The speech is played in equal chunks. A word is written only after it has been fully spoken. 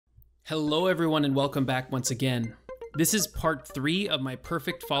Hello everyone and welcome back once again. This is part 3 of my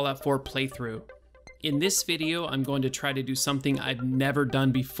perfect Fallout 4 playthrough. In this video, I'm going to try to do something I've never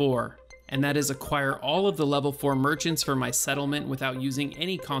done before, and that is acquire all of the level 4 merchants for my settlement without using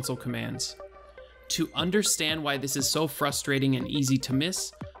any console commands. To understand why this is so frustrating and easy to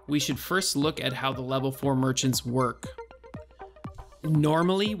miss, we should first look at how the level 4 merchants work.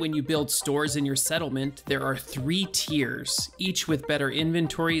 Normally, when you build stores in your settlement, there are 3 tiers, each with better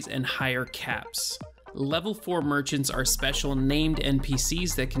inventories and higher caps. Level 4 merchants are special named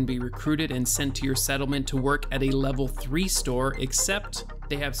NPCs that can be recruited and sent to your settlement to work at a level 3 store, except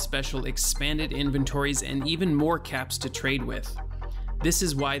they have special expanded inventories and even more caps to trade with. This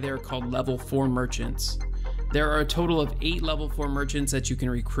is why they're called level 4 merchants. There are a total of 8 level 4 merchants that you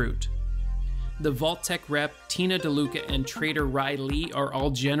can recruit. The Vault Tech rep, Tina DeLuca, and trader Rai Lee are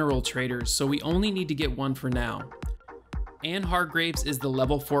all general traders, so we only need to get one for now. Anne Hargraves is the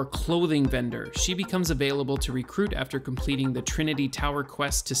level 4 clothing vendor. She becomes available to recruit after completing the Trinity Tower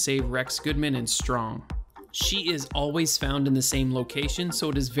quest to save Rex Goodman and Strong. She is always found in the same location, so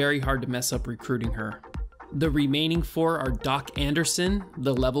it is very hard to mess up recruiting her. The remaining 4 are Doc Anderson,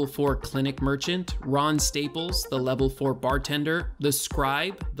 the level 4 clinic merchant, Ron Staples, the level 4 bartender, the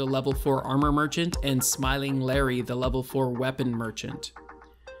Scribe, the level 4 armor merchant, and Smiling Larry, the level 4 weapon merchant.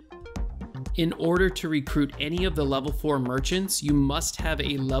 In order to recruit any of the level 4 merchants, you must have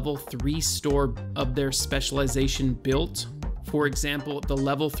a level 3 store of their specialization built. For example, the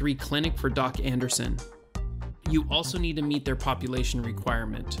level 3 clinic for Doc Anderson. You also need to meet their population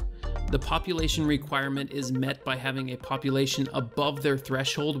requirement. The population requirement is met by having a population above their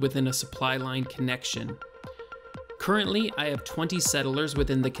threshold within a supply line connection. Currently, I have 20 settlers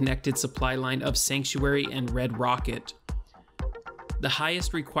within the connected supply line of Sanctuary and Red Rocket. The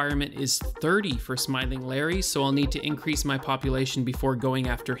highest requirement is 30 for Smiling Larry, so I'll need to increase my population before going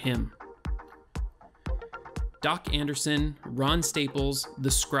after him. Doc Anderson, Ron Staples,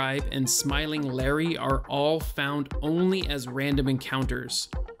 the Scribe, and Smiling Larry are all found only as random encounters.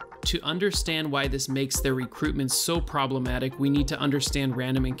 To understand why this makes their recruitment so problematic, we need to understand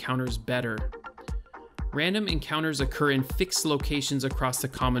random encounters better. Random encounters occur in fixed locations across the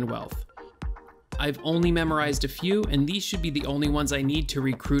Commonwealth. I've only memorized a few, and these should be the only ones I need to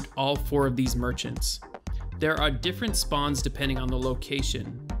recruit all 4 of these merchants. There are different spawns depending on the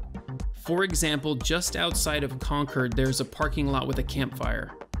location. For example, just outside of Concord, there's a parking lot with a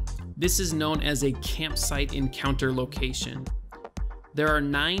campfire. This is known as a campsite encounter location. There are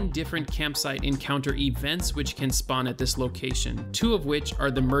 9 different campsite encounter events which can spawn at this location, 2 of which are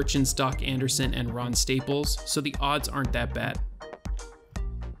the merchants Doc Anderson and Ron Staples, so the odds aren't that bad.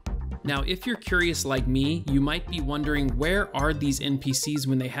 Now, if you're curious like me, you might be wondering, where are these NPCs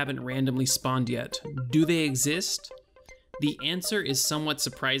when they haven't randomly spawned yet? Do they exist? The answer is somewhat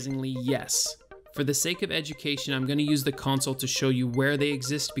surprisingly yes. For the sake of education, I'm going to use the console to show you where they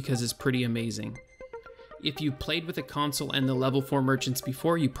exist because it's pretty amazing. If you've played with a console and the level 4 merchants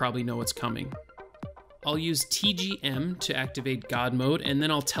before, you probably know what's coming. I'll use TGM to activate God mode, and then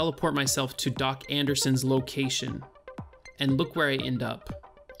I'll teleport myself to Doc Anderson's location. And look where I end up.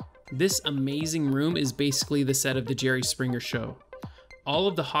 This amazing room is basically the set of the Jerry Springer Show. All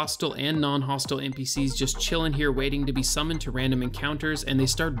of the hostile and non-hostile NPCs just chill in here waiting to be summoned to random encounters, and they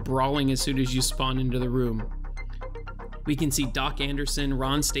start brawling as soon as you spawn into the room. We can see Doc Anderson,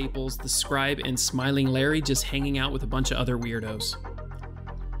 Ron Staples, the Scribe, and Smiling Larry just hanging out with a bunch of other weirdos.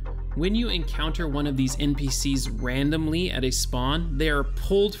 When you encounter one of these NPCs randomly at a spawn, they are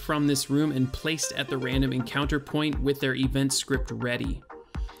pulled from this room and placed at the random encounter point with their event script ready.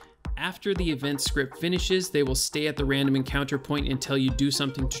 After the event script finishes, they will stay at the random encounter point until you do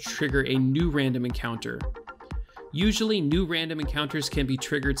something to trigger a new random encounter. Usually, new random encounters can be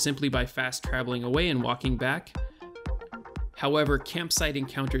triggered simply by fast traveling away and walking back. However, campsite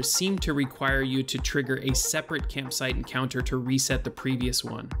encounters seem to require you to trigger a separate campsite encounter to reset the previous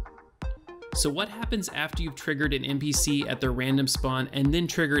one. So what happens after you've triggered an NPC at their random spawn and then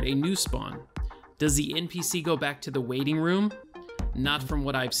triggered a new spawn? Does the NPC go back to the waiting room? Not from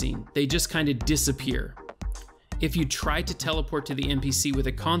what I've seen. They just kind of disappear. If you try to teleport to the NPC with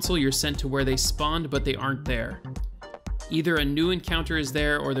a console, you're sent to where they spawned, but they aren't there. Either a new encounter is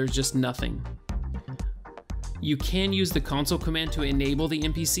there or there's just nothing. You can use the console command to enable the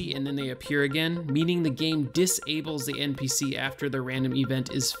NPC and then they appear again, meaning the game disables the NPC after the random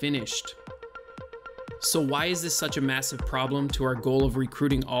event is finished. So why is this such a massive problem to our goal of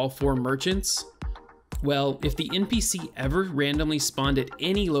recruiting all 4 merchants? Well, if the NPC ever randomly spawned at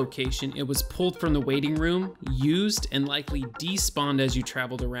any location, it was pulled from the waiting room, used, and likely despawned as you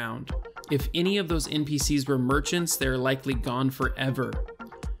traveled around. If any of those NPCs were merchants, they're likely gone forever.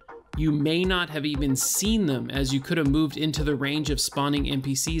 You may not have even seen them, as you could have moved into the range of spawning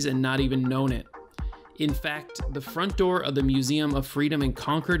NPCs and not even known it. In fact, the front door of the Museum of Freedom in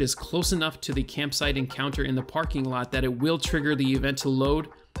Concord is close enough to the campsite encounter in the parking lot that it will trigger the event to load,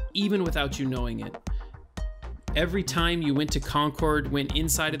 even without you knowing it. Every time you went to Concord, went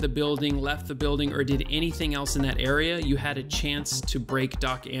inside of the building, left the building, or did anything else in that area, you had a chance to break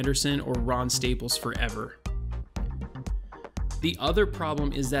Doc Anderson or Ron Staples forever. The other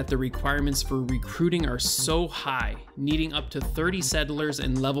problem is that the requirements for recruiting are so high, needing up to 30 settlers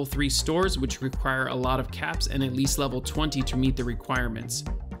and level 3 stores, which require a lot of caps, and at least level 20 to meet the requirements.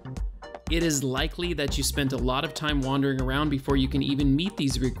 It is likely that you spent a lot of time wandering around before you can even meet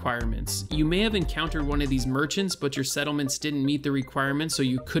these requirements. You may have encountered one of these merchants, but your settlements didn't meet the requirements, so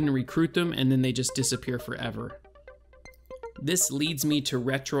you couldn't recruit them, and then they just disappear forever. This leads me to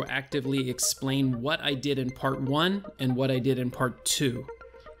retroactively explain what I did in part 1 and what I did in part 2.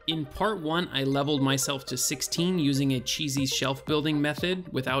 In part 1, I leveled myself to 16 using a cheesy shelf building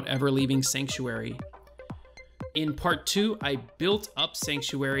method without ever leaving Sanctuary. In part 2, I built up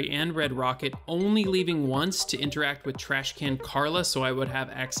Sanctuary and Red Rocket, only leaving once to interact with Trashcan Carla so I would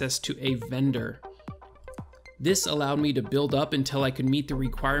have access to a vendor. This allowed me to build up until I could meet the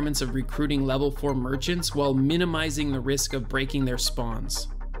requirements of recruiting level 4 merchants while minimizing the risk of breaking their spawns.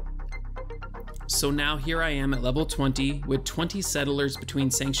 So now here I am at level 20 with 20 settlers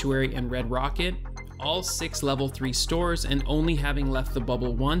between Sanctuary and Red Rocket, all 6 level 3 stores, and only having left the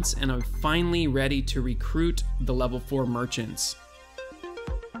bubble once, and I'm finally ready to recruit the level 4 merchants.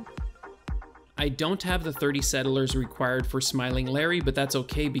 I don't have the 30 settlers required for Smiling Larry, but that's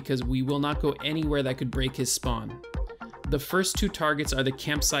okay because we will not go anywhere that could break his spawn. The first 2 targets are the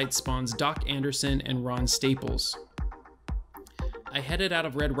campsite spawns Doc Anderson and Ron Staples. I headed out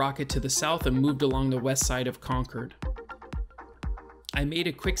of Red Rocket to the south and moved along the west side of Concord. I made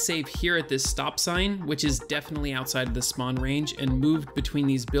a quick save here at this stop sign, which is definitely outside of the spawn range, and moved between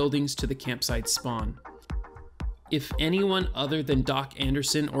these buildings to the campsite spawn. If anyone other than Doc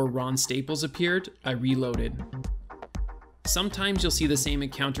Anderson or Ron Staples appeared, I reloaded. Sometimes you'll see the same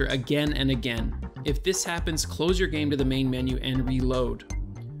encounter again and again. If this happens, close your game to the main menu and reload.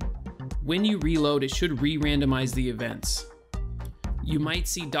 When you reload, it should re-randomize the events. You might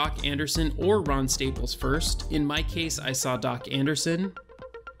see Doc Anderson or Ron Staples first. In my case, I saw Doc Anderson.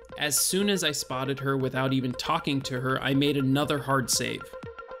 As soon as I spotted her without even talking to her, I made another hard save.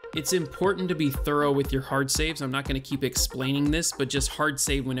 It's important to be thorough with your hard saves. I'm not going to keep explaining this, but just hard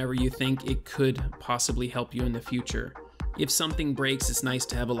save whenever you think it could possibly help you in the future. If something breaks, it's nice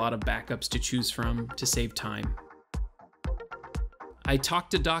to have a lot of backups to choose from to save time. I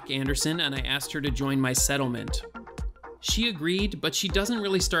talked to Doc Anderson and I asked her to join my settlement. She agreed, but she doesn't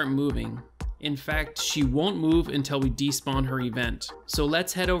really start moving. In fact, she won't move until we despawn her event. So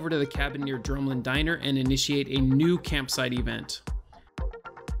let's head over to the cabin near Drumlin Diner and initiate a new campsite event.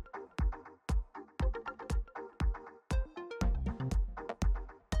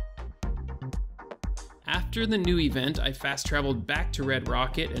 After the new event, I fast traveled back to Red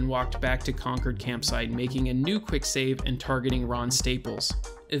Rocket and walked back to Concord Campsite, making a new quick save and targeting Ron Staples.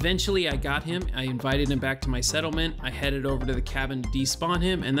 Eventually I got him, I invited him back to my settlement, I headed over to the cabin to despawn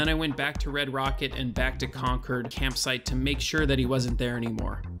him, and then I went back to Red Rocket and back to Concord Campsite to make sure that he wasn't there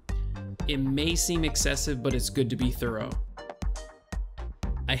anymore. It may seem excessive, but it's good to be thorough.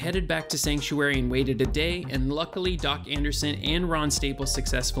 I headed back to Sanctuary and waited a day, and luckily Doc Anderson and Ron Staples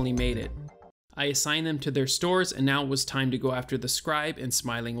successfully made it. I assigned them to their stores, and now it was time to go after the Scribe and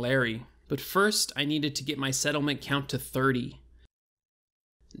Smiling Larry. But first, I needed to get my settlement count to 30.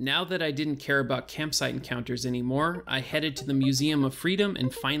 Now that I didn't care about campsite encounters anymore, I headed to the Museum of Freedom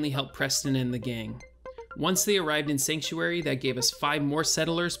and finally helped Preston and the gang. Once they arrived in Sanctuary, that gave us 5 more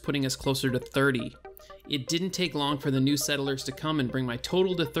settlers, putting us closer to 30. It didn't take long for the new settlers to come and bring my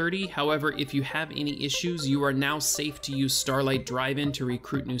total to 30, however, if you have any issues, you are now safe to use Starlight Drive-In to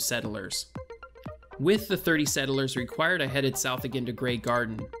recruit new settlers. With the 30 settlers required, I headed south again to Grey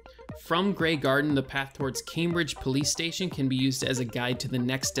Garden. From Grey Garden, the path towards Cambridge Police Station can be used as a guide to the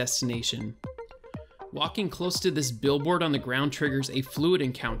next destination. Walking close to this billboard on the ground triggers a fluid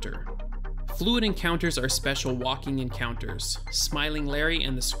encounter. Fluid encounters are special walking encounters. Smiling Larry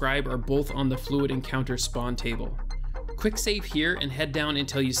and the Scribe are both on the fluid encounter spawn table. Quick save here and head down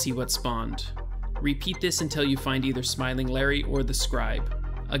until you see what spawned. Repeat this until you find either Smiling Larry or the Scribe.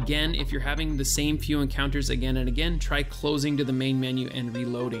 Again, if you're having the same few encounters again and again, try closing to the main menu and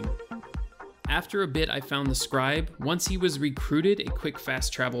reloading. After a bit, I found the Scribe. Once he was recruited, a quick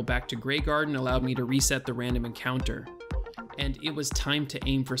fast travel back to Grey Garden allowed me to reset the random encounter. And it was time to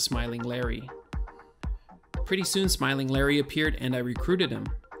aim for Smiling Larry. Pretty soon, Smiling Larry appeared and I recruited him.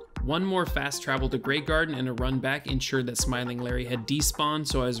 One more fast travel to Grey Garden and a run back ensured that Smiling Larry had despawned,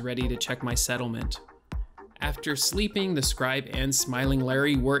 so I was ready to check my settlement. After sleeping, the Scribe and Smiling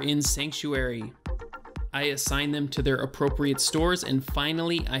Larry were in Sanctuary. I assigned them to their appropriate stores, and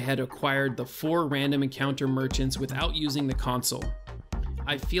finally I had acquired the 4 random encounter merchants without using the console.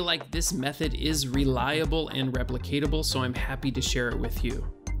 I feel like this method is reliable and replicatable, so I'm happy to share it with you.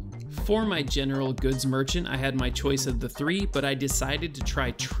 For my general goods merchant, I had my choice of the 3, but I decided to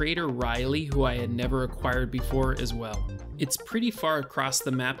try Trader Riley, who I had never acquired before as well. It's pretty far across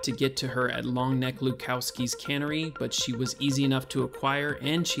the map to get to her at Longneck Lukowski's cannery, but she was easy enough to acquire,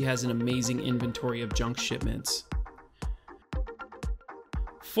 and she has an amazing inventory of junk shipments.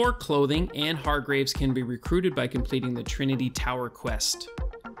 For clothing, Anne Hargraves can be recruited by completing the Trinity Tower quest.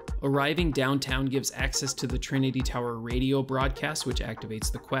 Arriving downtown gives access to the Trinity Tower radio broadcast, which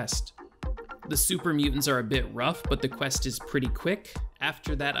activates the quest. The super mutants are a bit rough, but the quest is pretty quick.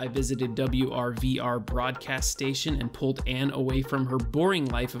 After that, I visited WRVR broadcast station and pulled Anne away from her boring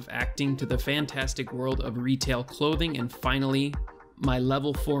life of acting to the fantastic world of retail clothing, and finally, my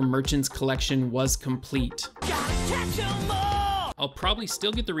level 4 merchants collection was complete. I'll probably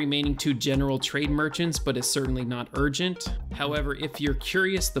still get the remaining 2 general trade merchants, but it's certainly not urgent. However, if you're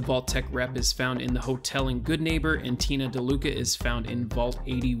curious, the Vault Tech rep is found in the hotel in Good Neighbor, and Tina DeLuca is found in Vault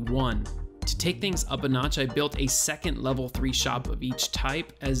 81. To take things up a notch, I built a second level 3 shop of each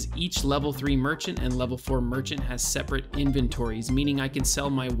type, as each level 3 merchant and level 4 merchant has separate inventories, meaning I can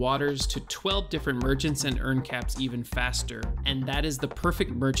sell my waters to 12 different merchants and earn caps even faster. And that is the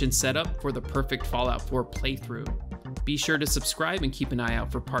perfect merchant setup for the perfect Fallout 4 playthrough. Be sure to subscribe and keep an eye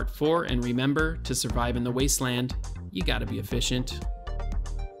out for part 4, and remember, to survive in the wasteland, you gotta be efficient.